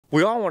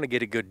We all want to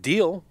get a good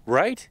deal,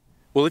 right?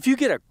 Well, if you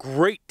get a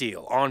great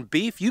deal on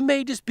beef, you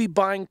may just be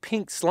buying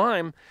pink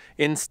slime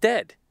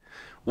instead.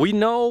 We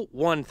know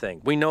one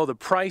thing. We know the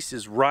price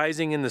is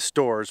rising in the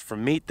stores for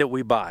meat that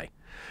we buy.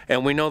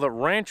 And we know that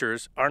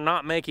ranchers are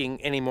not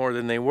making any more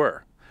than they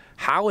were.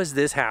 How is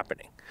this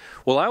happening?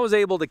 Well, I was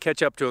able to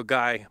catch up to a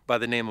guy by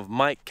the name of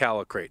Mike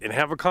Calicrate and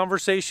have a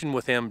conversation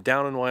with him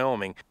down in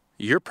Wyoming.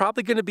 You're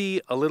probably going to be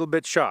a little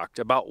bit shocked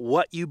about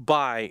what you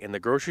buy in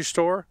the grocery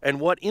store and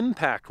what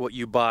impact what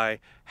you buy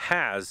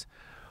has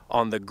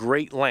on the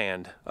great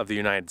land of the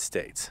United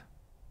States.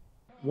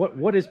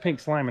 What is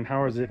pink slime and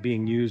how is it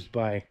being used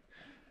by?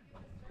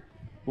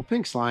 Well,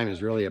 pink slime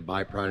is really a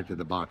byproduct of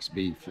the boxed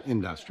beef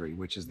industry,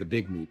 which is the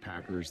big meat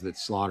packers that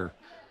slaughter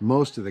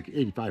most of the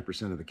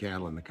 85% of the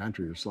cattle in the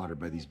country are slaughtered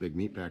by these big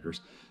meat packers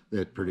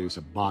that produce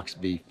a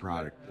boxed beef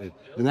product.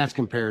 And that's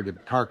compared to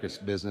carcass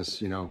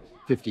business,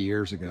 50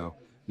 years ago.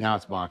 Now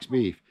it's boxed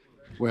beef.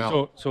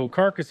 Well, So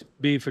carcass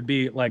beef would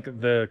be like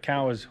the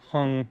cow is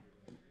hung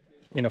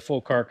in a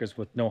full carcass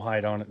with no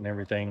hide on it and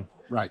everything.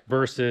 Right.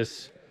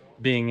 Versus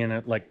being in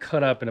it, like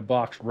cut up in a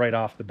box right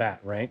off the bat,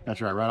 right?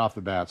 That's right off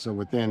the bat. So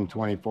within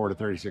 24 to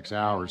 36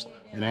 hours,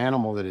 an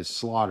animal that is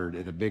slaughtered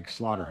at a big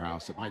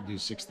slaughterhouse that might do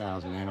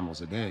 6,000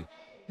 animals a day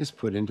is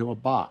put into a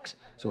box.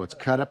 So it's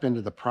cut up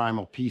into the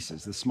primal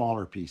pieces, the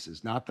smaller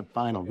pieces, not the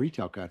final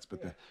retail cuts,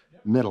 but the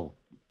middle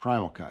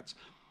primal cuts.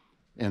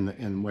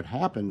 And what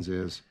happens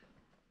is,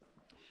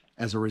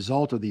 as a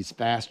result of these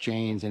fast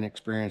chains,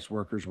 inexperienced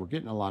workers, we're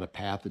getting a lot of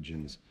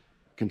pathogens,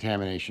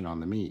 contamination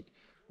on the meat.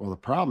 Well, the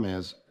problem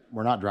is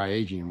we're not dry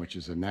aging, which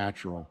is a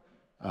natural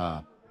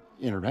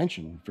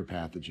intervention for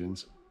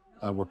pathogens.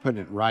 We're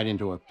putting it right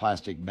into a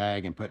plastic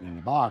bag and putting it in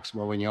a box.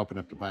 Well, when you open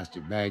up the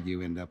plastic bag,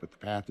 you end up with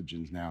the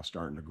pathogens now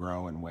starting to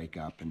grow and wake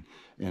up and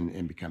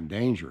become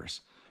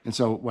dangerous. And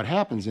so what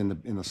happens in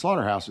the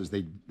slaughterhouses,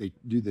 they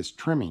do this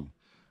trimming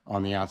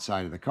on the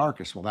outside of the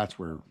carcass. Well, that's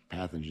where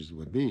pathogens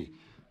would be.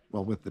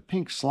 Well, with the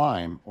pink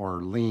slime,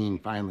 or lean,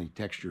 finely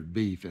textured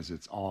beef, as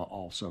it's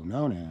also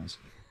known as,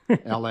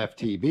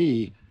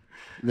 LFTB,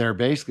 they're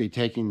basically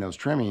taking those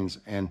trimmings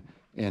and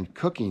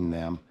cooking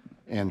them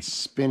and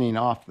spinning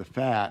off the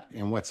fat.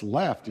 And what's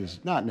left is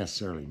not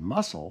necessarily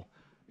muscle,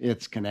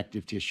 it's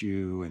connective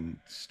tissue and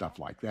stuff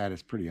like that.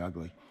 It's pretty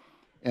ugly.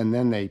 And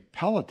then they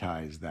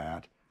pelletize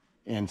that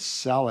and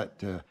sell it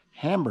to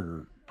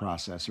hamburger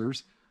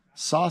processors,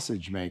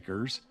 sausage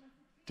makers,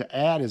 to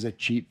add as a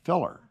cheap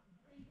filler.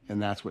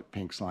 And that's what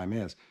pink slime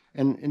is.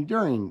 And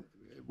during,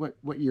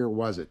 what year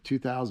was it?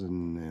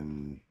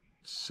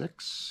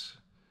 2006?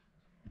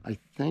 I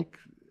think,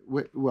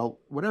 well,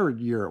 whatever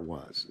year it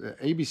was,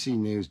 ABC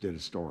News did a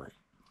story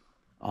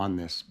on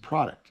this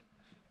product,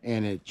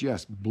 and it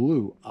just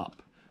blew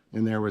up.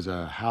 And there was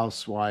a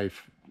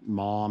housewife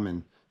mom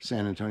in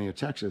San Antonio,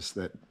 Texas,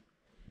 that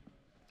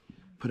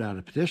put out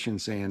a petition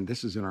saying,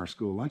 this is in our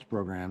school lunch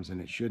programs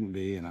and it shouldn't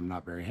be, and I'm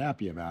not very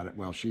happy about it.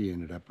 Well, she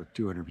ended up with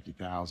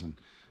 250,000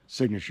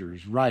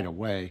 signatures right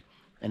away,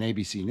 and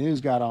ABC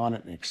News got on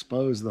it and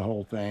exposed the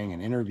whole thing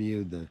and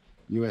interviewed the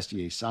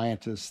USDA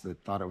scientists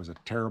that thought it was a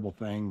terrible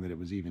thing that it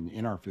was even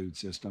in our food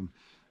system.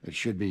 It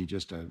should be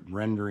just a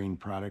rendering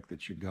product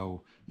that should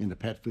go into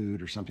pet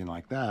food or something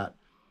like that.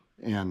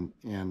 And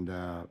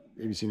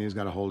ABC News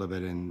got a hold of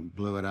it and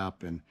blew it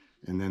up, and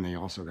then they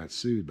also got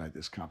sued by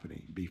this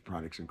company, Beef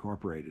Products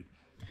Incorporated.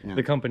 And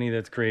the company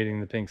that's creating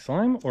the pink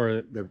slime,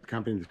 or the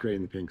company that's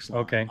creating the pink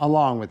slime, okay,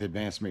 along with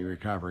advanced meat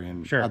recovery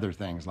and sure, other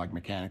things like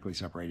mechanically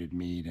separated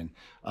meat and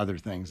other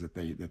things that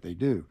they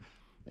do,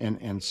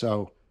 and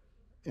so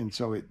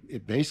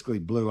it basically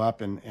blew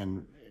up,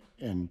 and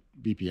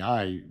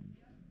BPI,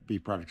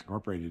 Beef Products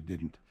Incorporated,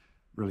 didn't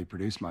really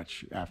produce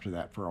much after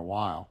that for a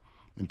while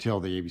until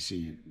the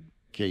ABC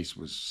case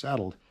was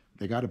settled.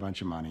 They got a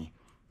bunch of money,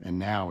 and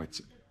now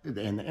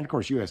and of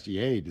course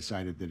USDA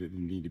decided that it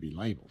didn't need to be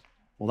labeled.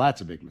 Well,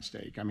 that's a big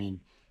mistake. I mean,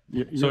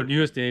 so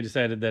USDA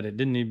decided that it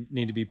didn't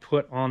need to be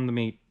put on the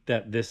meat,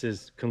 that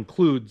this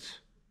concludes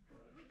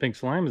pink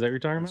slime. Is that what you're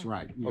talking that's about?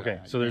 right. Yeah, okay,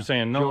 so they're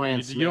saying no,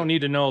 you don't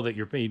need to know that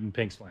you're eating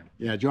pink slime.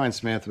 Yeah, Joanne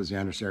Smith was the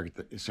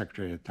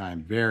undersecretary at the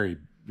time, very,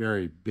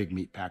 very big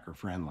meat packer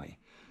friendly,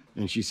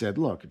 and she said,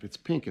 "Look, if it's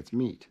pink, it's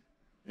meat."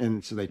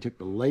 And so they took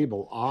the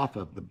label off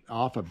of the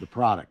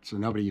product, so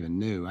nobody even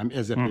knew. I mean,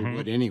 as if they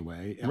would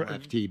anyway.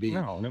 LFTB.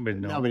 No, nobody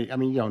knows. Nobody. I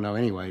mean, you don't know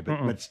anyway.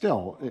 But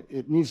still,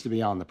 it needs to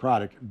be on the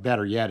product.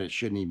 Better yet, it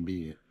shouldn't even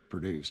be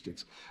produced.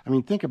 I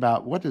mean, think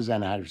about, what does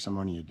anhydrous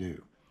ammonia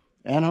do?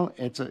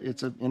 It's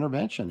an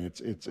intervention.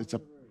 It's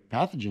a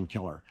pathogen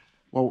killer.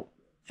 Well,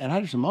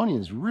 anhydrous ammonia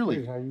is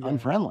really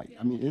unfriendly.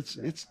 I mean, it's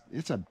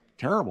a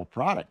terrible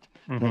product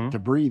to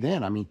breathe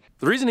in. I mean,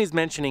 the reason he's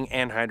mentioning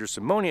anhydrous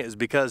ammonia is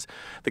because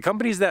the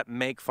companies that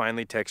make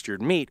finely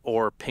textured meat,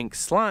 or pink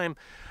slime,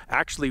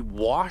 actually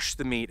wash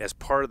the meat as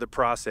part of the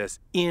process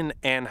in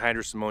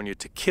anhydrous ammonia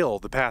to kill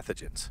the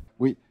pathogens.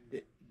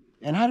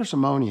 Anhydrous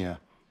ammonia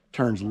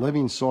turns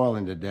living soil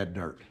into dead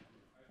dirt.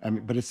 I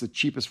mean, but it's the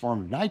cheapest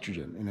form of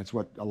nitrogen, and it's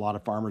what a lot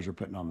of farmers are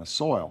putting on the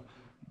soil.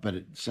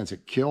 But since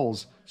it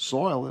kills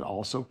soil, it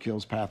also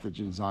kills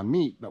pathogens on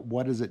meat. But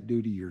what does it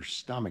do to your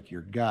stomach,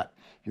 your gut,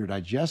 your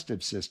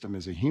digestive system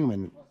as a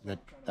human that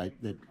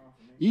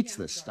eats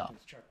this stuff?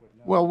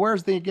 Well,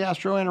 where's the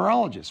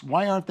gastroenterologist?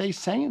 Why aren't they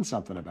saying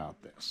something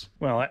about this?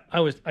 Well,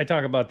 I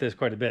talk about this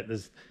quite a bit.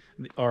 This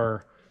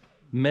our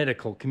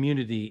medical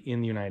community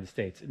in the United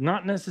States,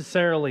 not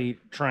necessarily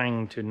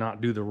trying to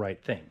not do the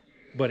right thing,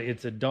 but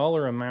it's a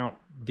dollar amount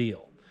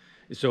deal.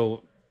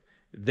 So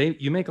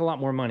you make a lot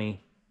more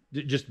money,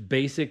 just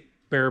basic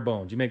bare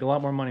bones. You make a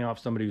lot more money off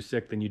somebody who's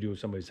sick than you do if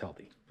somebody's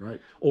healthy, Right?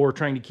 or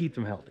trying to keep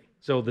them healthy.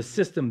 So the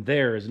system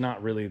there is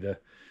not really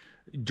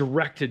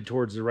directed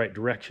towards the right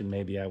direction,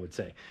 maybe I would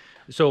say.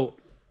 So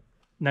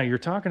now you're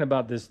talking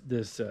about this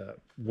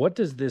how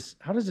does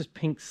this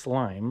pink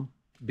slime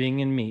being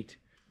in meat,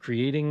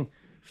 creating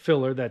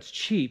filler that's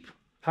cheap,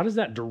 how does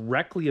that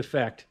directly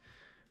affect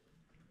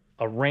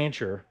a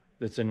rancher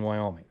that's in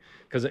Wyoming?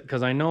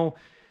 Because I know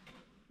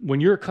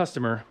when you're a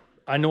customer,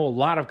 I know a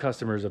lot of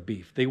customers of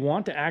beef, they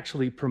want to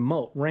actually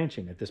promote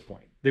ranching at this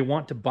point. They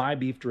want to buy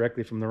beef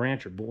directly from the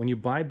rancher. But when you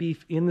buy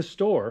beef in the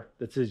store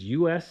that says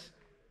U.S.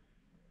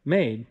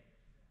 made,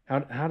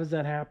 how does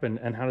that happen,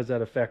 and how does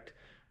that affect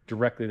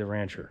directly the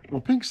rancher?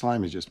 Well, pink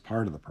slime is just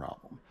part of the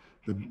problem.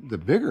 The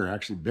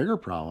bigger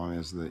problem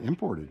is the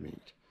imported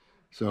meat.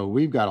 So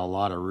we've got a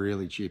lot of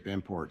really cheap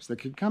imports that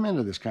could come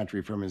into this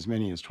country from as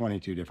many as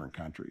 22 different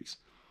countries.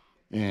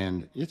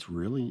 And it's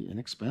really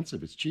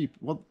inexpensive. It's cheap.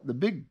 Well, the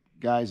big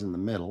guys in the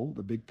middle,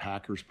 the big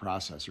packers,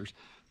 processors,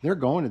 they're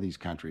going to these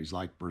countries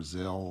like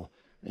Brazil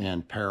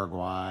and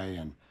Paraguay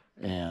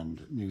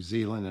and New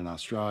Zealand and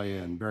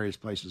Australia and various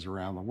places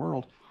around the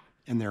world,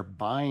 and they're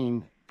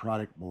buying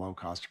product below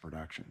cost of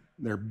production.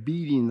 They're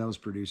beating those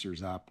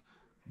producers up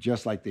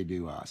just like they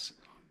do us.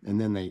 And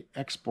then they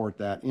export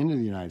that into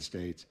the United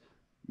States.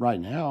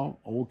 Right now,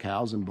 old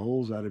cows and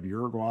bulls out of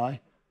Uruguay,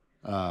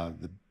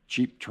 the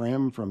cheap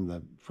trim from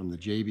the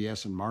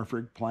JBS and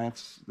Marfrig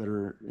plants that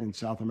are in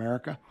South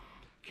America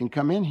can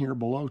come in here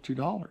below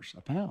 $2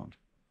 a pound.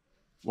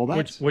 Well,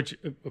 that's which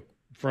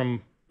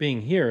from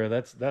being here,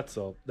 that's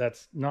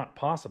not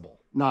possible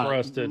for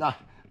us to.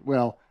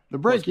 The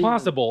break it's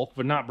possible,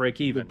 but not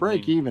break even. The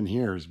break even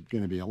here is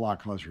going to be a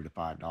lot closer to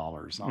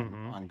 $5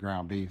 on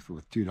ground beef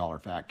with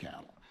 $2 fat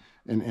cattle,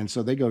 and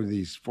so they go to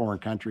these foreign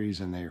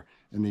countries and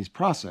these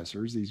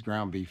processors, these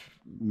ground beef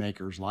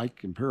makers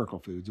like Empirical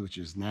Foods, which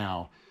is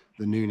now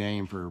the new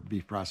name for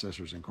Beef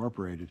Processors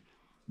Incorporated.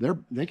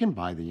 They can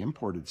buy the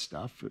imported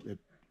stuff at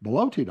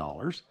below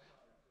 $2.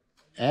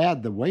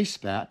 Add the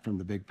waste fat from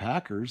the big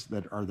packers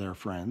that are their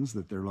friends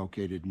that they're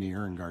located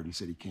near in Garden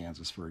City,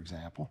 Kansas, for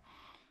example,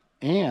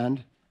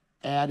 and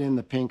add in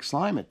the pink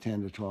slime at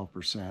 10 to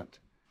 12%,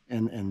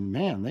 and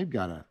man, they've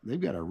got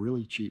a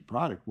really cheap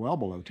product, well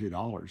below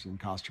 $2 in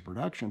cost of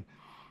production,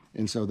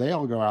 and so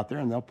they'll go out there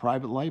and they'll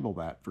private label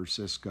that for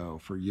Cisco,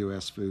 for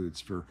U.S. Foods,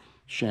 for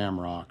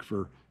Shamrock,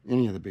 for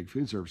any of the big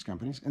food service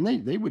companies, and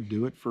they would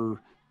do it for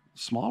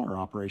smaller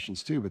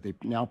operations too, but they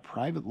now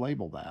private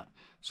label that,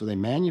 so they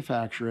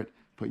manufacture it,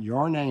 put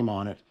your name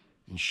on it,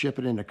 and ship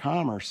it into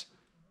commerce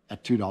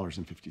at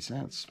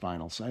 $2.50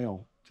 final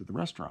sale to the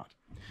restaurant.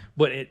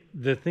 But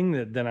the thing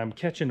that I'm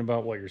catching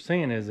about what you're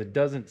saying is it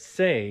doesn't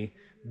say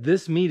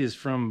this meat is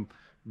from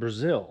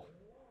Brazil,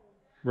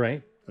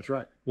 right? That's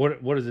right.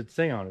 What does it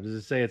say on it? Does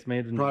it say it's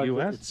made in the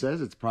U.S.? It says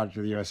it's product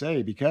of the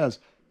USA because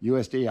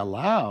USDA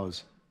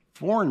allows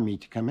foreign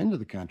meat to come into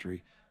the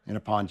country, and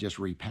upon just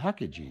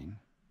repackaging,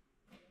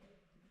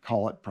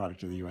 call it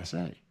product of the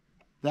USA.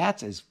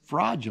 That's as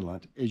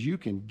fraudulent as you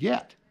can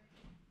get.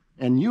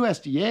 And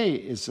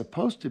USDA is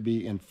supposed to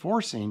be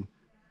enforcing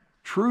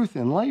truth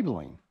in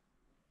labeling,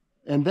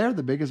 and they're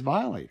the biggest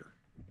violator.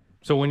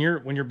 So when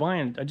you're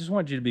buying, I just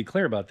want you to be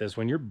clear about this.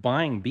 When you're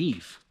buying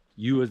beef,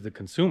 you as the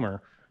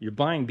consumer, you're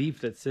buying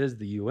beef that says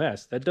the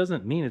U.S. That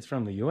doesn't mean it's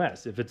from the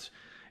U.S. If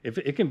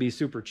it can be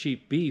super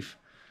cheap beef,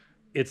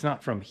 it's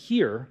not from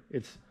here.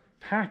 It's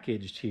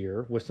packaged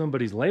here with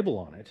somebody's label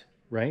on it,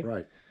 right?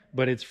 Right.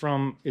 But it's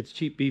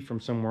cheap beef from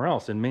somewhere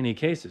else in many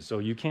cases. So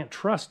you can't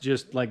trust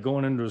just like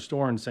going into a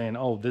store and saying,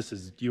 oh, this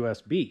is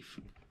U.S. beef.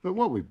 But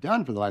what we've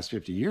done for the last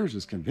 50 years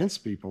is convince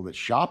people that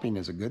shopping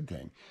is a good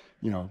thing.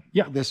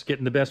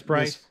 Getting the best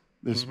price.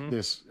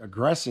 This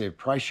aggressive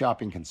price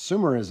shopping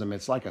consumerism,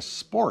 it's like a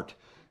sport,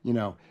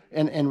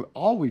 and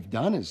all we've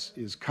done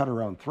is cut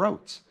our own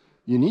throats.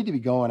 You need to be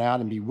going out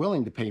and be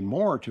willing to pay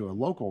more to a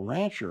local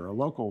rancher, a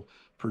local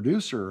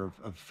producer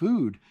of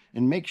food,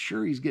 and make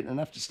sure he's getting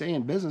enough to stay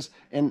in business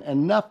and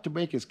enough to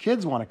make his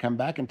kids want to come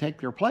back and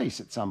take their place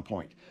at some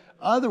point.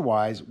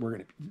 Otherwise, we're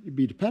going to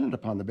be dependent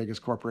upon the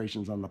biggest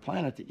corporations on the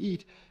planet to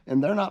eat,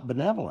 and they're not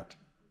benevolent.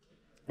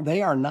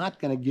 They are not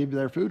going to give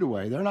their food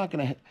away. They're not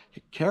going to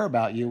care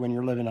about you when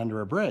you're living under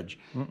a bridge.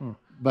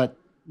 But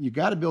you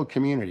got to build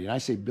community, and I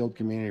say build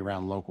community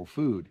around local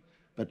food,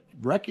 but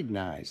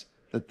recognize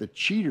that the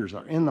cheaters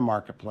are in the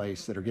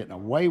marketplace that are getting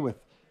away with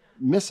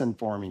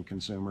misinforming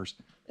consumers,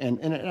 and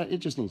it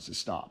just needs to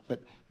stop.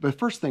 But the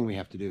first thing we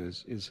have to do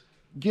is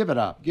give it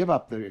up. Give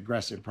up the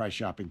aggressive price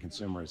shopping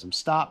consumerism.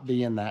 Stop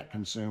being that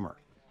consumer.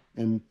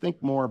 and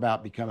think more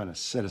about becoming a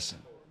citizen.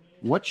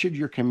 What should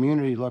your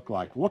community look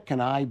like? What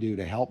can I do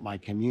to help my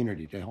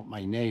community, to help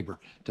my neighbor,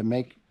 to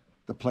make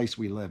the place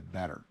we live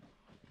better?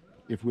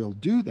 If we'll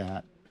do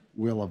that,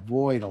 we'll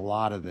avoid a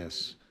lot of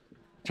this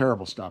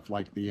terrible stuff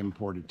like the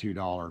imported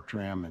 $2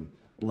 trim and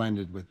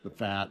blended with the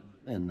fat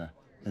and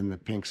the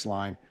pink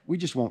slime. We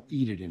just won't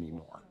eat it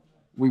anymore.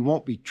 We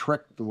won't be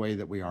tricked the way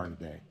that we are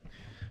today.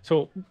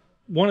 So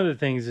one of the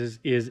things is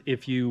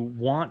if you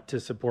want to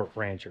support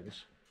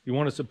ranchers, you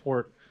want to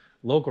support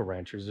local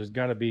ranchers, there's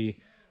got to be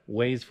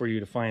ways for you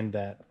to find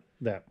that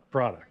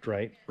product,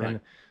 right? Right. And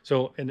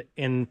so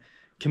in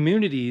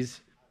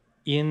communities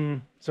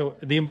I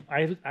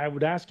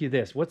would ask you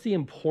this, what's the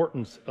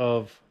importance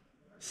of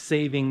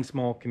saving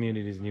small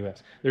communities in the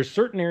U.S.? There's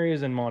certain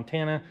areas in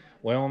Montana,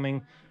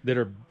 Wyoming that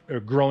are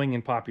growing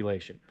in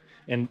population,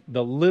 and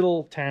the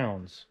little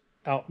towns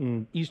out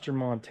in eastern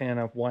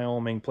Montana,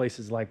 Wyoming,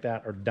 places like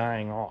that are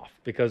dying off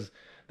because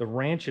the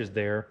ranches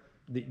there,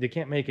 they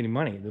can't make any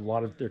money. A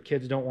lot of their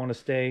kids don't want to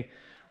stay.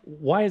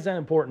 Why is that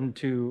important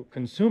to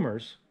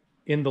consumers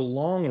in the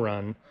long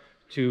run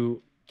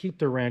to keep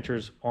the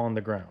ranchers on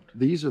the ground?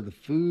 These are the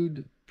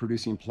food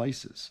producing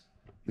places.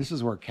 This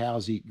is where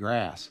cows eat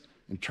grass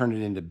and turn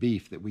it into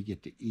beef that we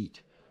get to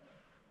eat.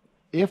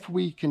 If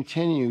we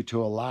continue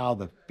to allow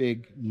the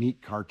big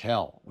meat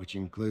cartel, which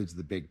includes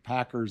the big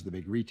packers, the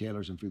big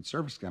retailers and food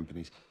service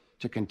companies,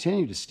 to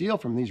continue to steal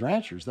from these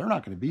ranchers, they're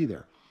not going to be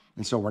there.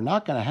 And so we're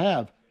not going to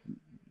have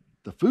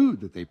the food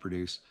that they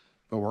produce,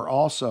 but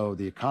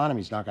the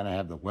economy's not going to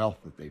have the wealth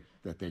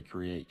that they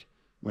create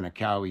when a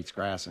cow eats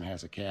grass and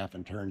has a calf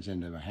and turns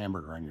into a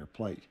hamburger on your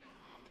plate.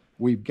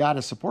 We've got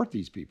to support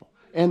these people.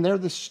 And they're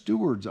the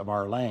stewards of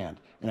our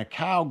land. And a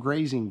cow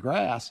grazing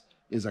grass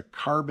is a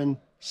carbon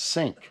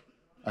sink.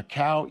 A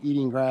cow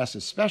eating grass,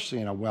 especially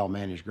in a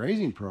well-managed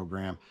grazing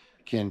program,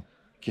 can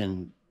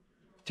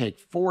take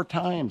 4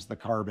 times the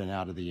carbon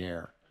out of the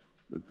air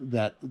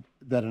that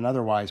an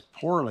otherwise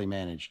poorly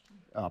managed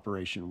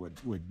operation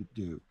would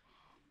do.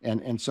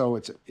 And so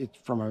it's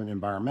from an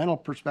environmental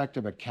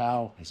perspective, a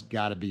cow has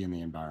got to be in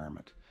the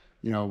environment.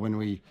 You know, when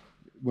we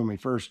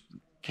first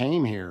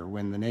came here,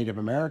 when the Native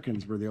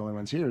Americans were the only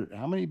ones here,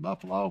 how many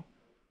buffalo?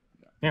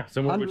 Yeah,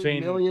 somewhere 100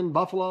 between million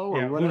buffalo or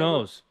whatever. who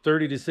knows,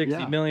 30 to 60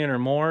 Yeah. million or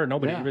more.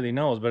 Nobody Yeah. really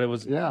knows, but it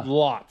was Yeah.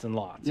 lots and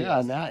lots.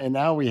 Yeah, yes.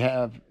 now we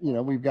have,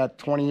 we've got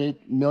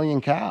 28 million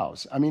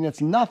cows. I mean,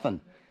 it's nothing.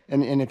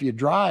 And if you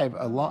drive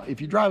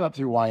up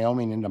through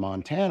Wyoming into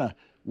Montana,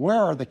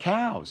 where are the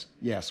cows?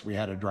 Yes, we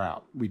had a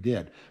drought. We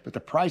did. But the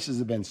prices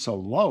have been so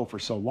low for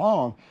so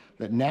long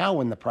that now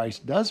when the price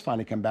does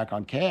finally come back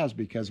on calves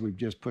because we've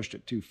just pushed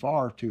it too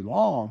far, too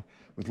long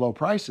with low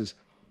prices,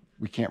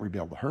 we can't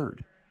rebuild the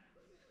herd.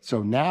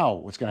 So now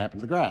what's going to happen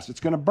to the grass? It's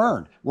going to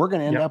burn. We're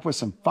going to end up with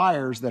some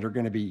fires that are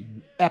going to be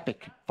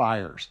epic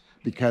fires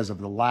because of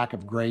the lack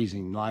of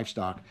grazing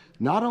livestock,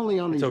 not only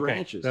on these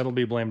ranches. That'll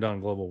be blamed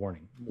on global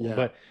warming. Yeah.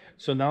 But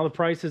so now the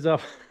price is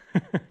up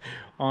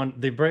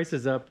the price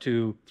is up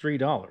to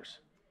 $3.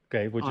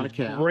 Okay, which On a is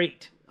calf.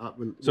 great.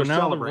 We're So now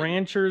the celebrating.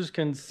 ranchers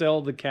can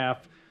sell the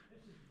calf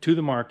to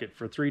the market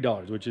for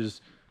 $3, which is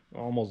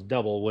almost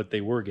double what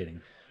they were getting.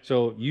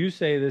 So you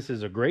say this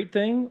is a great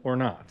thing or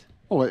not?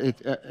 Oh,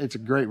 it's a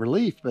great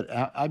relief, but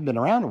I've been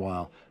around a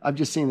while. I've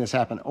just seen this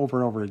happen over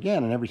and over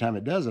again, and every time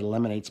it does, it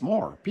eliminates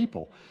more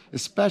people,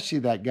 especially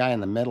that guy in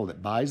the middle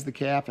that buys the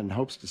calf and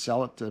hopes to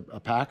sell it to a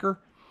packer.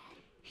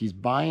 He's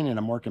buying in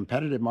a more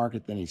competitive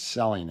market than he's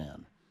selling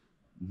in.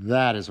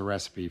 That is a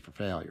recipe for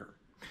failure.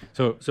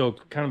 So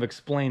kind of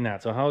explain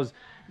that. So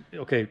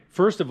okay,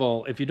 first of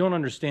all, if you don't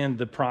understand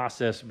the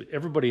process,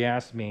 everybody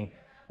asks me,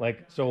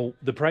 like, so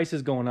the price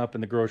is going up in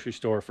the grocery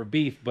store for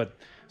beef, but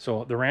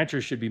so the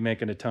ranchers should be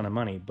making a ton of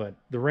money, but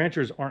the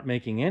ranchers aren't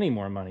making any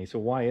more money. So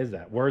why is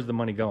that? Where's the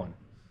money going?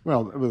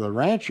 Well, the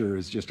rancher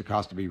is just a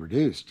cost to be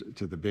reduced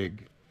to the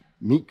big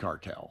meat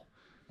cartel.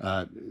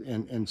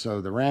 And so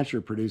the rancher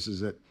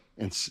produces it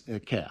in a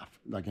calf.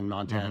 Like in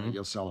Montana,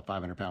 you'll sell a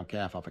 500-pound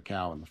calf off a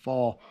cow in the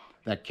fall.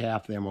 That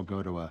calf then will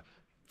go to a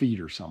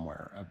feeder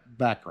somewhere, a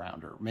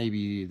backgrounder.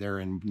 Maybe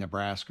they're in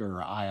Nebraska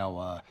or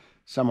Iowa,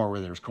 somewhere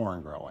where there's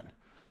corn growing.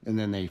 And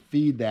then they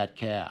feed that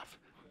calf.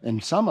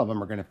 And some of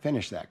them are going to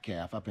finish that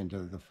calf up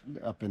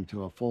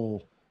into a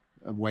full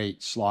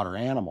weight slaughter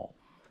animal.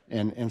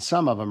 And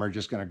some of them are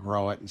just going to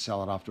grow it and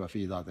sell it off to a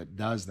feedlot that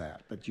does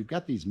that. But you've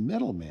got these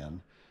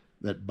middlemen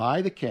that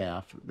buy the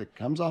calf that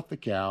comes off the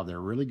cow. They're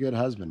really good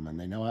husbandmen.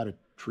 They know how to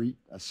treat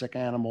a sick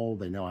animal.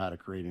 They know how to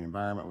create an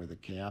environment where the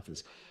calf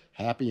is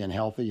happy and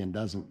healthy and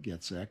doesn't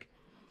get sick.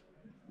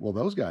 Well,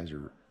 those guys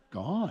are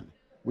gone.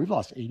 We've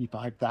lost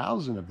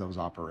 85,000 of those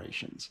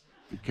operations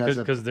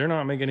Because they're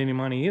not making any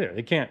money either.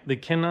 They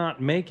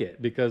cannot make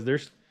it because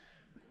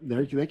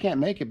they can't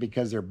make it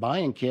because they're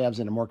buying calves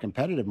in a more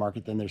competitive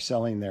market than they're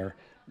selling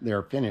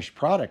their finished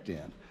product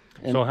in.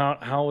 And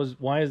so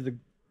why is the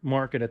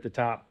market at the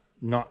top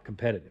not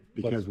competitive?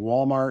 because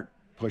Walmart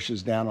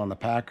pushes down on the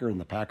packer and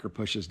the packer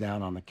pushes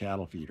down on the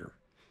cattle feeder.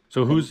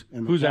 So who's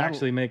and the cattle-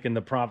 actually making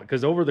the profit?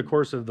 Because over the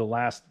course of the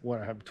last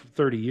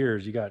 30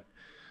 years, you got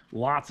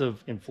lots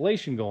of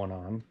inflation going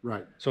on.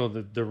 Right. So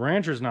the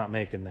rancher's not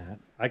making that.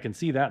 I can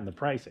see that in the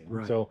pricing.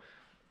 Right. So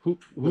who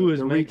is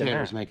the making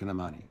retailer's that? making the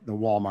money? The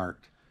Walmart,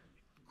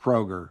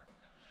 Kroger,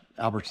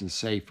 Albertsons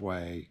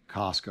Safeway,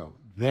 Costco.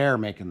 They're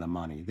making the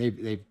money.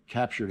 They've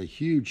captured a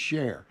huge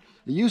share.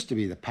 It used to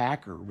be the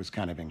packer was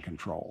kind of in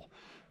control.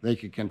 They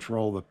could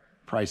control the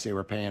price they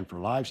were paying for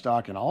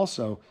livestock and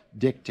also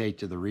dictate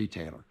to the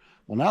retailer.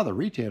 Well, now the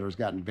retailer's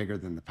gotten bigger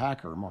than the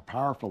packer, more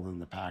powerful than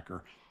the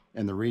packer,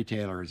 and the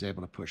retailer is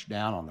able to push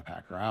down on the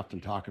packer. I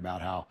often talk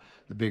about how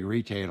the big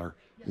retailer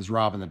is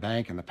robbing the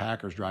bank and the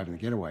packer's driving the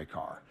getaway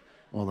car.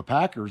 Well, the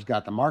packer's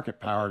got the market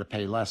power to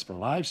pay less for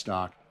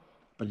livestock,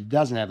 but he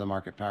doesn't have the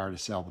market power to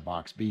sell the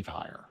box beef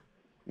higher.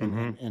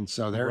 And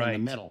so they're in the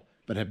middle,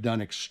 but have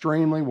done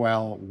extremely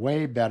well,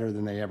 way better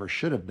than they ever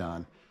should have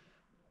done.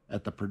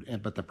 But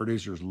the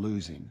producer's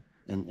losing,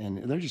 and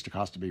they're just a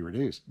cost to be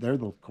reduced. They're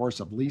the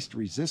course of least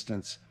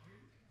resistance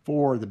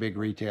for the big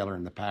retailer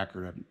and the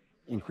packer to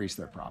increase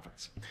their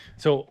profits.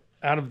 So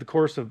over the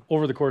course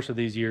of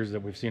these years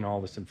that we've seen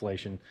all this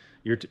inflation,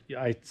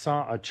 I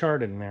saw a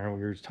chart in there where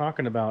you're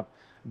talking about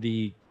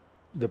the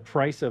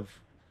price of,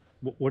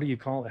 what do you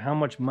call it?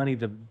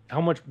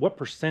 What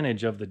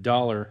percentage of the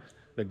dollar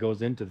that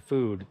goes into the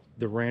food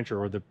the rancher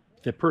or the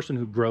person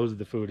who grows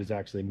the food is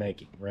actually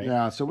making, right?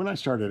 Yeah. So when I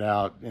started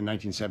out in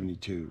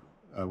 1972,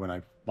 when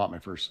I bought my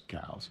first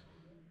cows,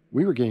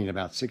 we were getting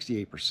about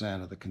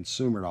 68% of the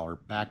consumer dollar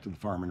back to the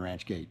farm and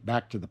ranch gate,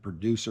 back to the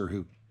producer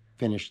who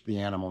finished the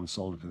animal and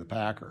sold it to the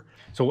packer.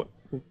 So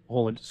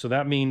hold it. So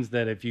that means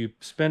that if you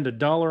spend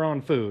 $1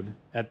 on food,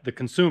 the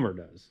consumer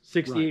does,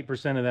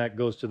 68% of that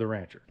goes to the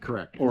rancher.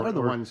 Correct. Or they're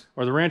the ones.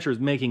 Or the rancher is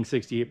making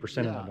 68%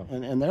 of Yeah, that.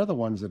 and they're the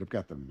ones that have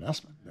got the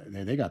investment.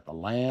 They got the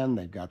land.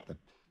 They've got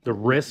the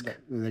risk.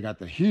 They got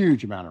the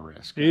huge amount of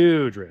risk.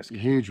 Huge risk.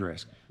 Huge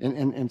risk.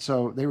 And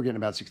so they were getting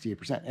about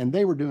 68%, and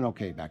they were doing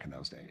okay back in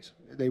those days.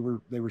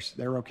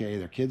 They're okay.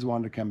 Their kids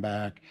wanted to come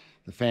back.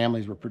 The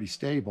families were pretty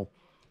stable.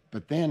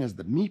 But then as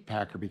the meat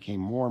packer became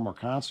more and more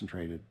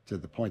concentrated to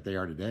the point they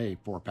are today,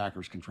 4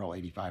 packers control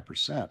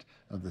 85%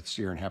 of the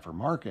steer and heifer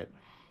market.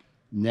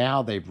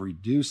 Now they've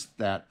reduced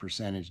that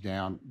percentage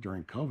down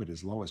during COVID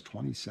as low as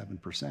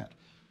 27%.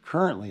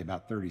 Currently,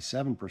 about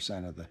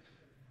 37% of the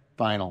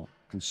final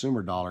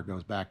consumer dollar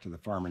goes back to the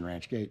farm and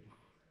ranch gate.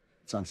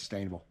 It's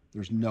unsustainable.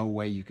 There's no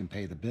way you can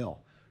pay the bill.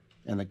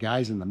 And the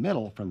guys in the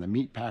middle, from the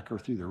meat packer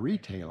through the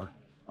retailer,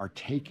 are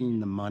taking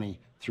the money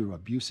through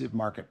abusive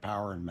market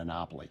power and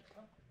monopoly.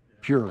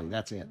 Purely,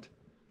 that's it.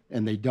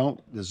 And they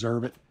don't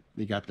deserve it.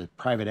 They got the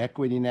private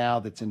equity now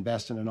that's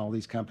investing in all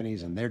these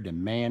companies, and they're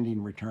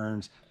demanding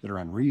returns that are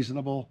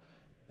unreasonable.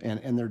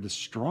 And they're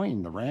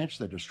destroying the ranch.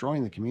 They're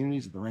destroying the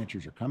communities that the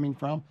ranchers are coming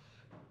from.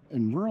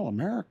 And rural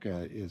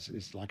America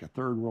is like a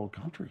third world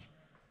country.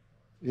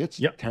 It's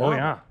terrible. Oh,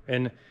 yeah.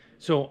 And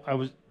so I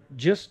was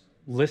just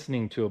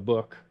listening to a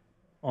book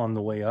on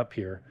the way up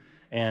here,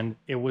 and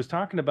it was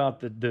talking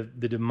about the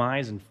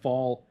demise and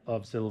fall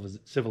of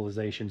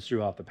civilizations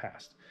throughout the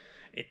past.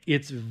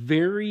 It's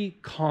very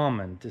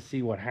common to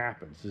see what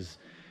happens is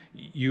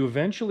you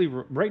eventually,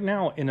 right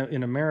now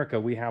in America,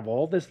 we have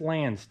all this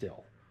land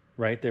still,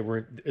 right?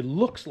 It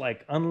looks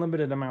like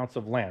unlimited amounts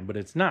of land, but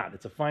it's not.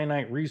 It's a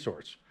finite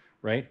resource,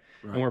 right?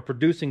 And we're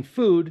producing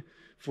food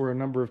for a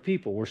number of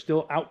people. We're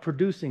still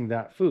outproducing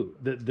that food,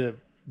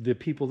 the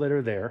people that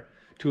are there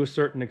to a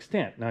certain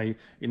extent. Now,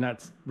 you're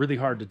not really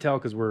hard to tell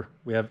because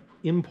we have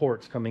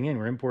imports coming in.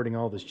 We're importing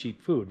all this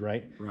cheap food,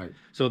 right? Right.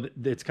 So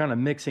it's kind of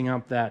mixing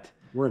up that.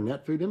 We're a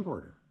net food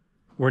importer.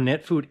 We're a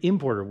net food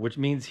importer, which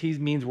means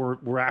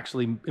we're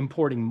actually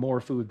importing more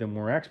food than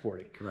we're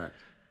exporting. Correct.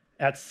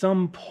 At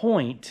some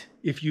point,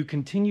 if you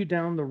continue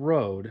down the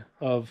road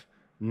of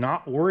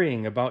not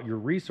worrying about your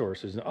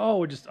resources,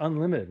 we're just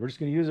unlimited, we're just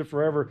going to use it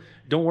forever,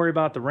 don't worry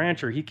about the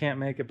rancher, he can't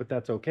make it, but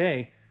that's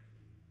okay.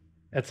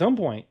 At some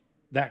point,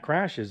 that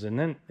crashes, and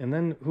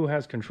then who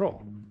has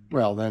control?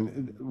 Well,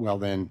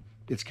 then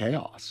it's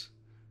chaos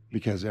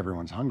because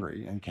everyone's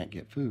hungry and can't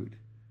get food.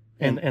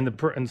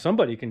 And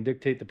somebody can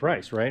dictate the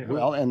price, right?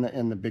 Well,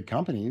 and the big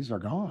companies are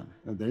gone.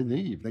 They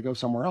leave. They go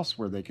somewhere else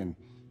where they can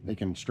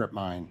strip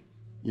mine,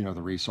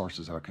 the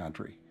resources of a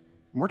country.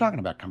 And we're talking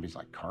about companies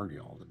like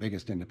Cargill, the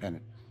biggest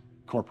independent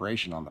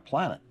corporation on the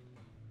planet.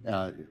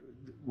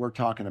 We're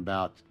talking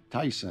about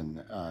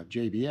Tyson,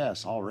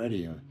 JBS,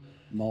 already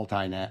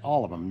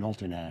all of them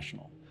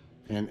multinational.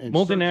 And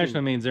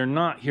multinational means they're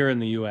not here in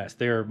the U.S.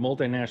 They're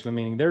multinational,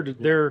 meaning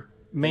they're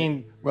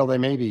main. Well, they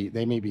may be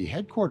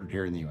headquartered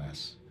here in the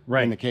U.S.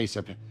 Right. In the case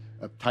of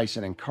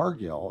Tyson and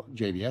Cargill,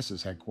 JBS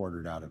is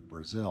headquartered out of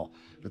Brazil.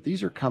 But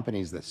these are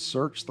companies that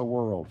search the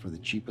world for the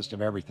cheapest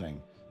of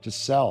everything to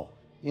sell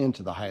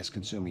into the highest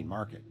consuming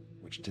market,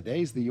 which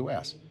today is the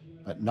U.S.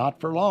 But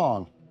not for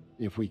long.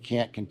 If we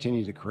can't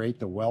continue to create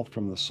the wealth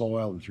from the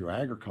soil and through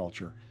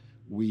agriculture,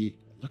 we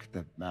look at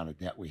the amount of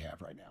debt we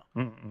have right now.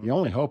 The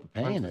only hope of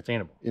paying it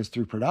is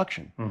through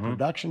production,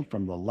 production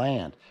from the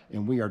land.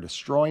 And we are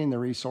destroying the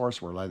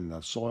resource. We're letting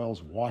the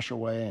soils wash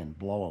away and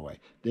blow away.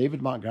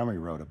 David Montgomery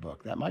wrote a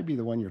book. That might be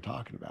the one you're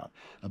talking about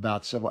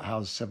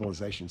how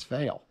civilizations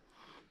fail.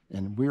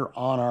 And we're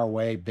on our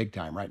way big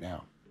time right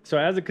now. So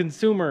as a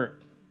consumer,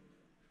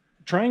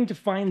 trying to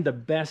find the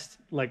best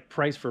like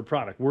price for a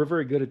product, we're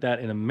very good at that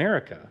in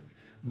America,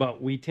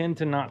 but we tend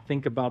to not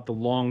think about the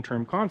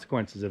long-term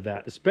consequences of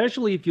that,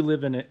 especially if you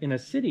live in a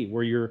city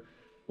where you're,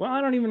 well,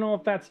 I don't even know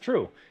if that's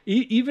true.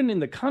 Even in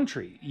the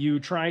country, you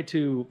try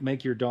to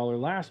make your dollar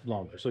last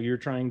longer. So you're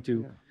trying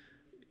to,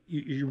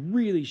 you're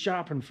really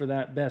shopping for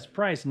that best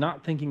price,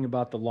 not thinking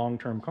about the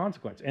long-term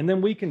consequence. And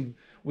then we can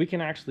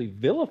actually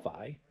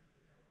vilify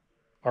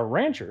our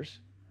ranchers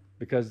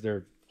because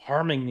they're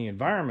harming the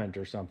environment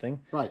or something.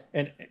 Right.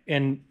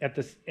 And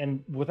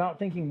without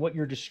thinking what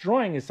you're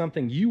destroying is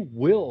something you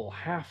will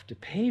have to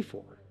pay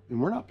for. And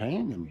we're not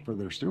paying them for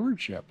their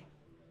stewardship,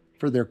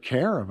 for their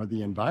care of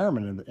the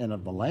environment and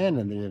of the land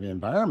and the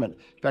environment.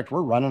 In fact,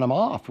 we're running them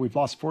off. We've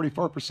lost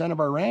 44% of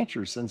our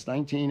ranchers since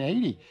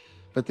 1980.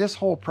 But this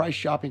whole price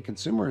shopping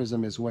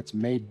consumerism is what's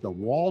made the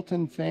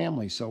Walton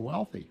family so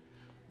wealthy.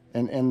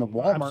 And the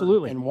Walmart,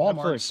 Absolutely. and Walmart's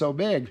Absolutely. so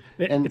big.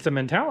 And It's a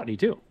mentality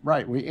too.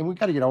 right, we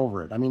got to get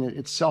over it. I mean,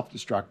 it's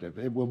self-destructive.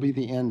 It will be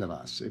the end of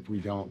us if we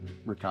don't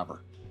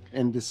recover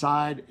and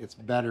decide it's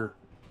better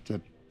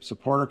to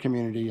support our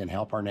community and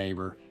help our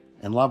neighbor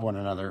and love one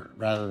another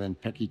rather than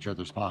pick each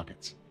other's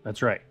pockets.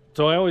 That's right.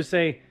 So I always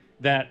say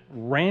that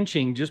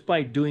ranching, just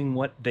by doing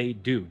what they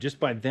do, just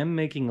by them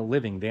making a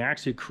living, they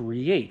actually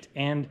create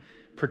and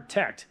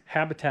protect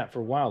habitat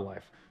for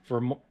wildlife,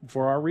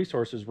 for our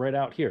resources right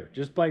out here.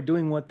 Just by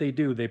doing what they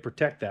do, they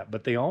protect that,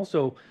 but they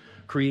also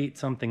create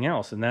something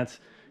else, and that's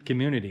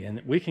community.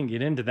 And we can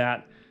get into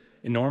that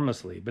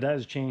enormously, but that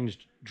has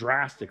changed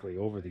drastically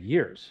over the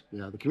years.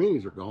 Yeah, the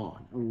communities are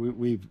gone.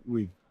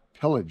 We've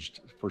pillaged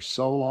for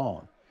so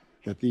long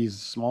that these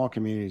small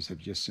communities have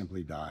just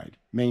simply died.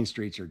 Main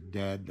streets are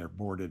dead, they're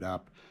boarded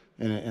up,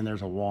 and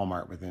there's a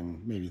Walmart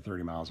within maybe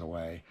 30 miles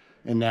away.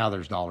 And now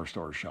there's dollar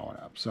stores showing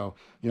up. So,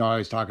 I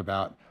always talk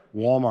about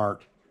Walmart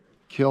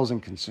kills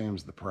and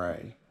consumes the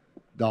prey.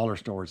 Dollar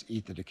stores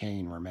eat the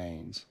decaying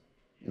remains.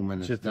 And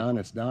when it's done,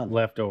 it's done.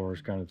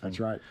 Leftovers kind of thing. That's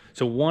right.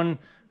 So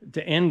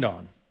to end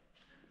on,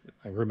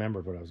 I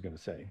remembered what I was going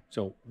to say.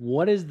 So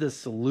what is the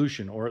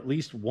solution, or at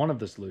least one of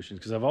the solutions?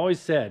 Because I've always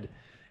said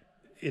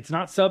it's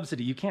not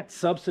subsidy. You can't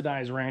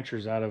subsidize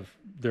ranchers out of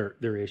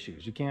their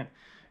issues. You can't,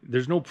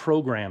 there's no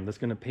program that's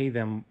going to pay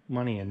them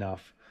money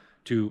enough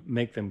to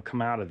make them come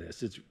out of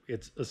this.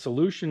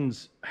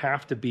 Solutions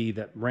have to be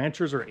that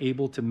ranchers are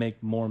able to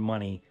make more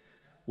money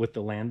with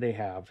the land they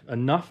have,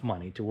 enough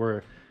money to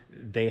where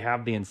they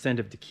have the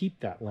incentive to keep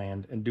that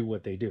land and do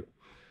what they do.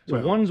 So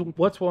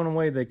what's one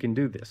way they can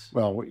do this?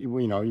 Well,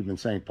 even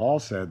St. Paul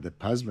said the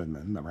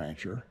husbandman, the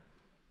rancher,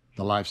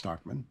 the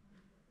livestockman,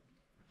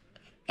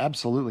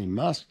 absolutely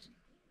must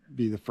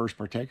be the first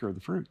partaker of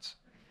the fruits.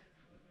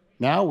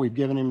 Now we've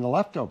given him the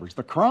leftovers,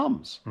 the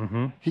crumbs.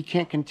 Mm-hmm. He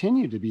can't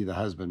continue to be the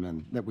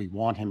husbandman that we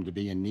want him to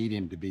be and need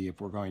him to be if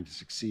we're going to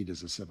succeed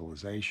as a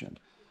civilization.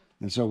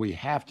 And so we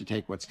have to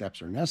take what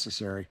steps are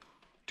necessary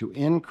to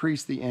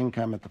increase the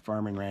income at the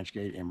farm and ranch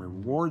gate and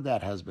reward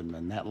that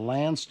husbandman, that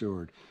land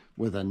steward,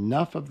 with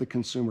enough of the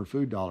consumer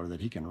food dollar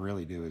that he can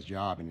really do his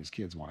job and his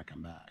kids want to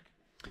come back.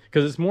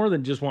 Because it's more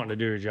than just wanting to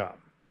do your job.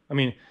 I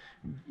mean,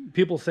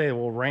 people say,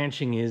 well,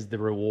 ranching is the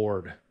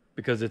reward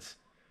because it's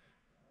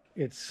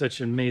such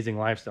an amazing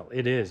lifestyle.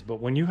 It is. But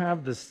when you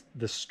have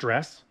the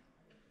stress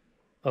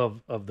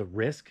of the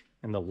risk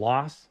and the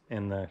loss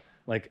and the,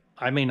 like,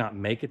 I may not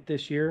make it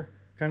this year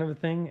kind of a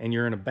thing, and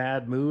you're in a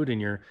bad mood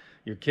and your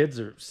kids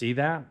see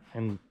that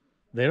and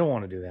they don't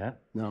want to do that.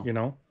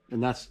 No.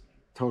 And that's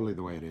totally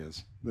the way it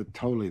is.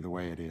 Totally the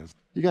way it is.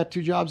 You got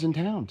 2 jobs in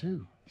town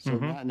too. So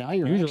now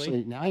you're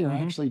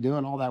actually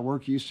doing all that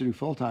work you used to do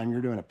full time.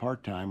 You're doing it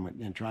part time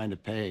and trying to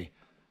pay,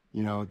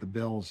 the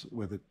bills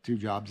with 2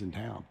 jobs in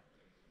town.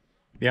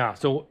 Yeah.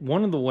 So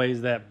one of the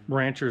ways that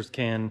ranchers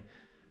can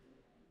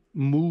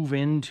move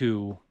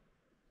into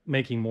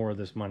making more of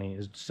this money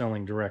is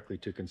selling directly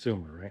to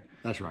consumer, right?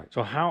 That's right.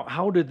 So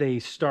how do they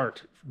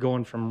start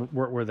going from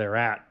where they're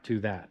at to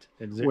that?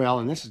 Well,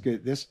 and this is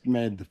good. This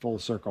made the full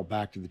circle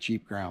back to the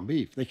cheap ground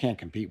beef. They can't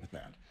compete with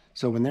that.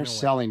 So when they're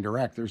selling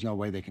direct, there's no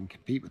way they can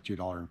compete with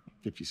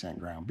 $2.50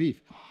 ground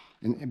beef.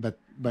 But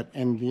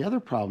the other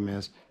problem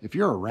is if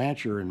you're a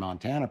rancher in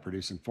Montana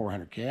producing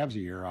 400 calves a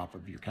year off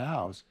of your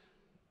cows,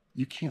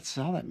 you can't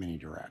sell that many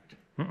direct.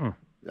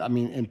 I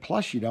mean, and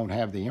plus you don't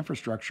have the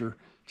infrastructure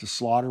to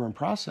slaughter and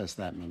process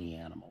that many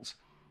animals.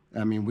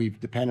 I mean, we've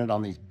depended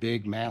on these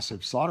big,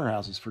 massive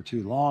slaughterhouses for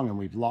too long, and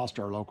we've lost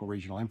our local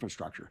regional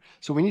infrastructure.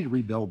 So we need to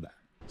rebuild that.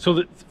 So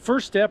the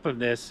first step of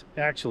this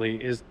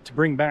actually is to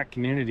bring back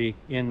community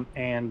in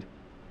and,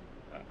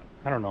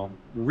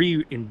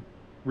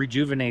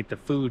 rejuvenate the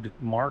food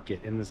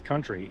market in this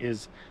country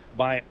is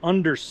by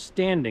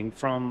understanding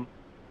from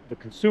the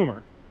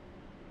consumer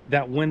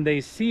that when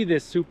they see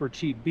this super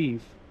cheap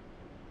beef,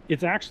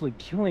 it's actually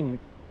killing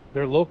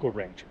their local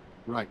rancher.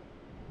 Right.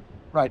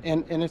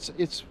 And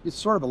it's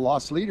sort of a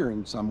lost leader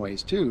in some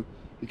ways too,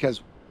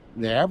 because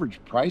the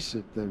average price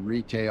at the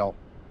retail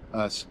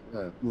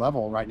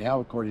level right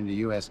now, according to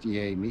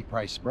USDA meat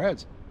price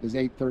spreads, is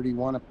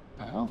 $8.31 a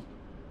pound.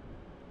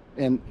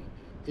 And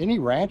any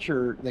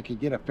rancher that could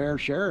get a fair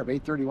share of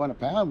 8.31 a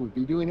pound would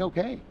be doing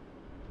okay.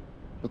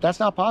 But that's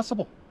not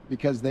possible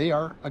because they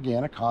are,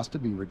 again, a cost to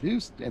be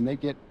reduced, and they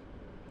get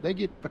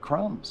the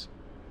crumbs.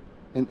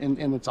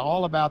 And it's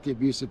all about the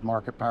abusive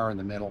market power in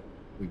the middle.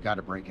 We've got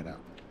to break it up.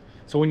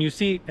 So when you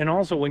see, and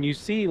also when you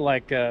see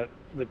like the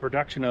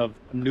production of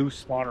a new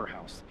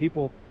slaughterhouse,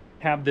 people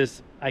have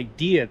this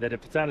idea that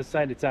if it's out of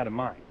sight, it's out of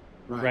mind,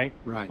 right?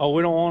 Right. Oh,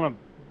 we don't want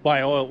to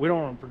buy oil. We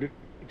don't want to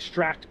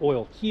extract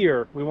oil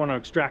here. We want to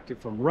extract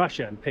it from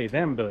Russia and pay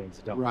them billions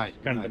of dollars.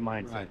 Right. Kind of the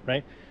mindset,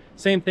 right?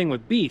 Same thing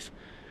with beef.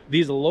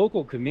 These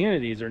local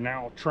communities are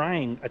now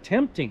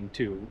attempting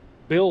to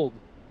build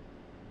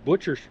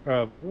butcher,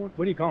 what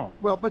do you call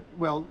them?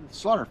 Well,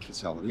 slaughter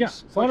facilities. Yeah,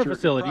 slaughter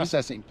facilities.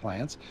 Processing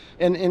plants.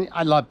 And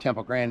I love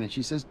Temple Grandin, and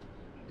she says,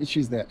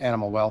 she's the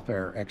animal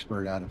welfare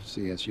expert out of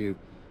CSU,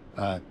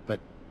 but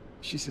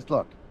she says,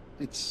 look,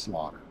 it's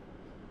slaughter.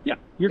 Yeah,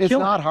 it's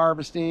not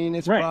harvesting,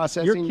 it's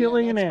processing. You're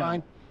killing an animal.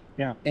 Fine.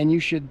 Yeah. And you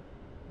should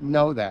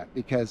know that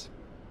because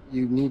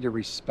you need to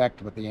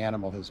respect what the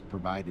animal has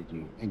provided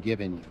you and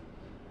given you.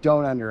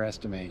 Don't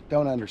underestimate,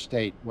 don't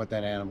understate what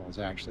that animal is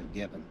actually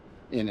given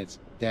in its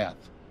death,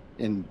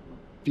 in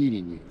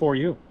feeding you. For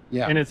you.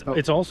 Yeah. And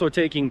it's also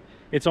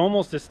it's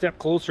almost a step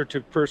closer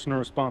to personal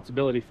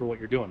responsibility for what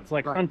you're doing. It's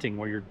like hunting,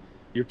 where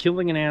you're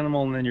killing an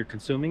animal and then you're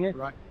consuming it.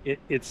 Right.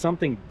 It's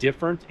something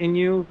different in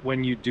you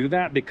when you do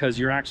that, because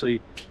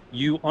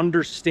you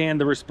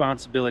understand the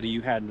responsibility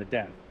you had in the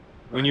death.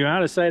 When you're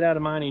out of sight, out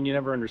of mind, and you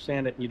never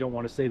understand it, and you don't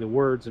want to say the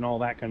words and all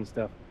that kind of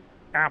stuff,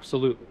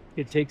 absolutely,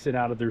 it takes it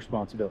out of the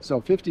responsibility. So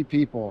 50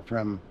 people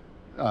from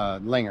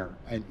Linger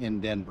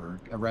in Denver,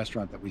 a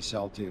restaurant that we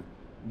sell to,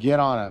 get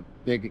on a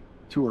big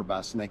tour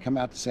bus and they come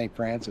out to St.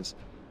 Francis,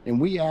 and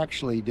we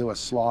actually do a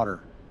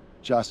slaughter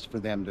just for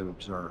them to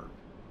observe.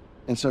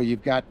 And so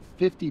you've got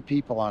 50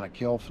 people on a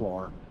kill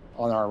floor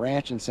on our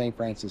ranch in St.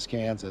 Francis,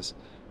 Kansas,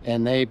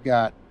 and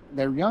they're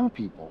young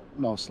people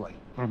mostly.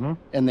 Mm-hmm.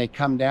 And they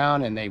come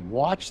down and they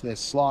watch this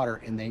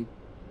slaughter, and they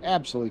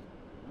absolutely,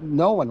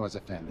 no one was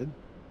offended.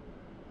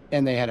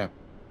 And they had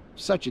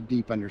such a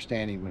deep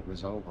understanding when it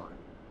was over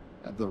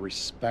of the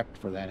respect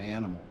for that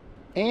animal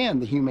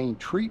and the humane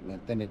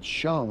treatment that it's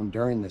shown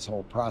during this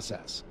whole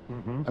process.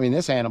 Mm-hmm. I mean,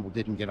 this animal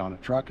didn't get on a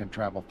truck and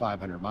travel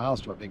 500 miles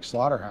to a big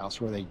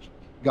slaughterhouse where they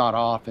got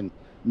off and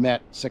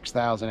met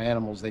 6,000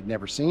 animals they'd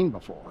never seen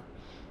before.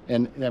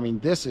 And I mean,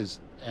 this is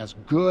as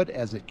good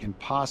as it can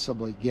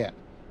possibly get.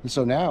 And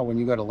so now when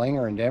you go to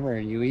Linger and Denver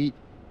and you eat,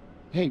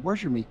 hey,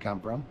 where's your meat come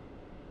from?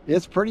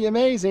 It's pretty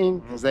amazing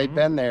because they've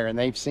been there and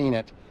they've seen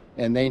it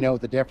and they know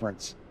the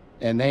difference.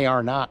 And they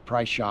are not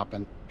price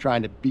shopping,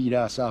 trying to beat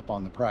us up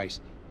on the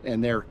price.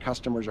 And their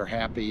customers are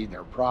happy,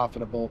 they're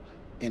profitable,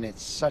 and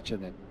it's such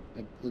an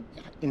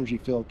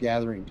energy-filled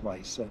gathering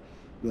place.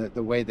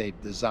 The way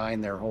they've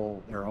designed their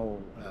whole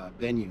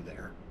venue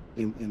there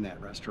in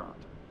that restaurant.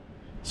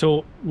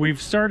 So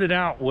we've started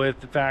out with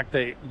the fact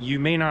that you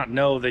may not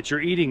know that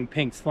you're eating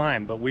pink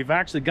slime, but we've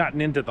actually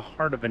gotten into the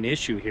heart of an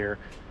issue here.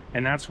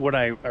 And that's what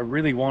I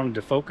really wanted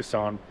to focus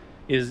on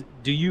is,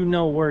 do you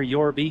know where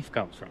your beef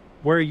comes from?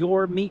 Where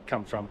your meat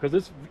comes from?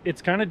 Because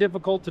it's kind of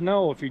difficult to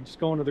know if you just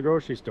go into the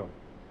grocery store.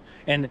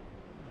 And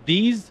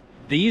these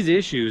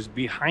issues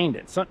behind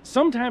it.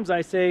 Sometimes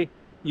I say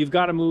you've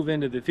got to move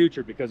into the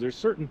future because there's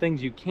certain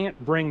things you can't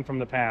bring from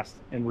the past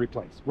and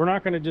replace. We're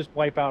not going to just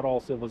wipe out all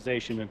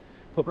civilization and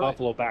put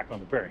buffalo back on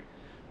the prairie.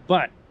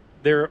 But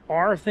there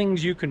are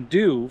things you can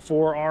do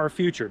for our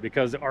future,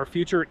 because our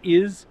future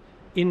is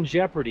in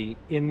jeopardy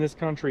in this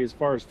country as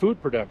far as food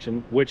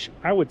production, which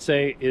I would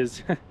say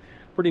is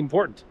pretty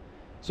important.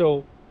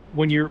 So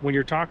when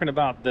you're talking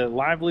about the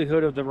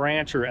livelihood of the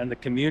rancher and the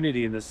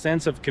community and the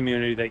sense of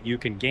community that you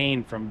can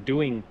gain from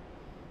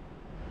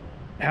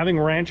having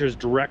ranchers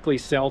directly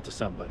sell to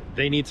somebody.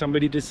 They need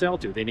somebody to sell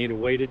to. They need a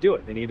way to do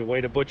it. They need a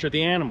way to butcher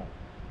the animal.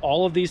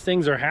 All of these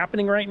things are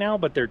happening right now,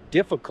 but they're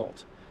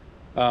difficult.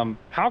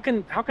 How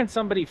can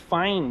somebody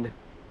find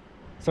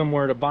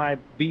somewhere to buy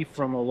beef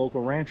from a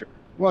local rancher?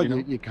 Well,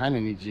 you kind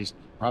of need to just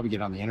probably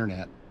get on the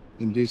internet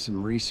and do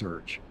some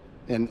research.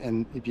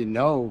 And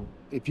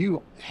if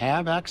you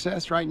have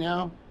access right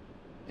now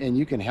and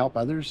you can help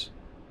others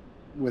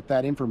with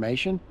that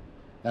information,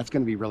 that's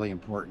going to be really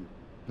important.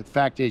 But the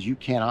fact is, you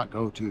cannot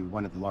go to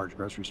one of the large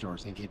grocery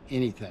stores and get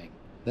anything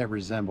that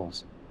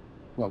resembles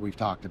what we've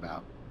talked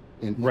about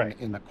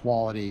in the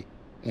quality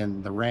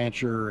and the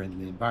rancher and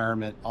the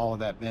environment, all of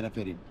that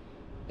benefiting.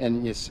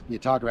 And you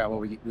talk about, well,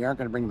 we aren't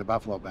going to bring the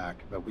buffalo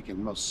back, but we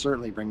can most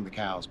certainly bring the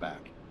cows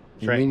back.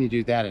 And we need to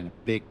do that in a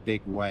big,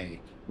 big way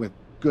with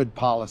good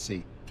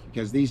policy,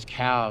 because these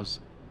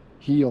cows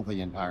heal the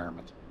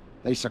environment.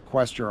 They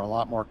sequester a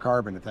lot more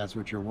carbon, if that's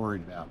what you're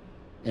worried about.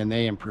 And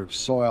they improve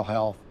soil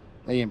health.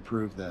 They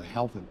improve the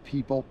health of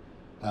people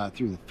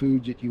through the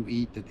food that you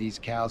eat that these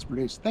cows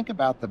produce. Think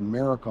about the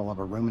miracle of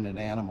a ruminant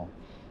animal.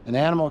 An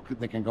animal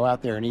that can go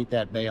out there and eat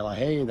that bale of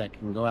hay, that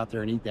can go out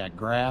there and eat that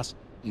grass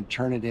and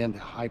turn it into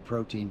high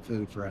protein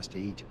food for us to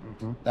eat.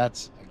 Mm-hmm.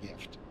 That's a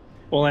gift.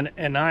 Well,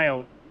 and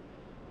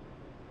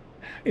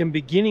am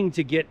beginning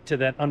to get to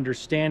that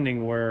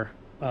understanding where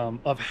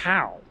of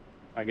how,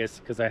 I guess,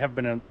 because I have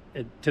been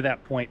to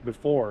that point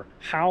before,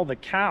 how the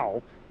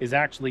cow is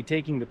actually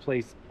taking the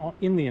place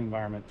in the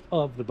environment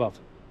of the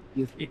buffalo.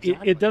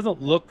 It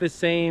doesn't look the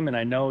same, and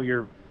I know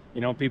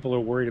people are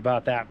worried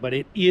about that, but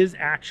it is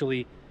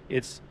actually,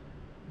 it's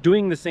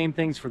doing the same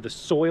things for the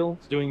soil,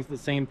 it's doing the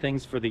same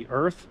things for the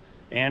earth,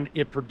 and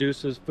it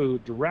produces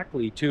food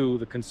directly to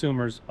the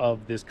consumers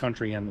of this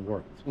country and the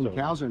world. And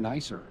cows are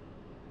nicer.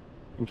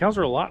 And cows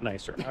are a lot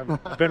nicer.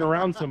 I've been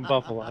around some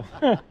buffalo.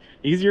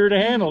 Easier to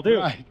handle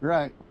too.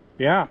 Right.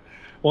 Yeah.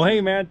 Well,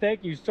 hey man,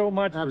 thank you so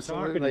much for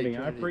talking to me. Trinity.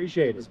 I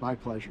appreciate it. It's my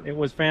pleasure. It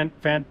was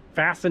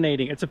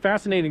fascinating. It's a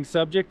fascinating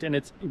subject, and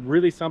it's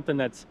really something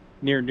that's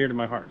near to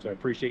my heart. So I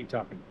appreciate you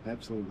talking.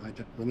 Absolutely.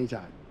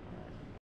 Anytime.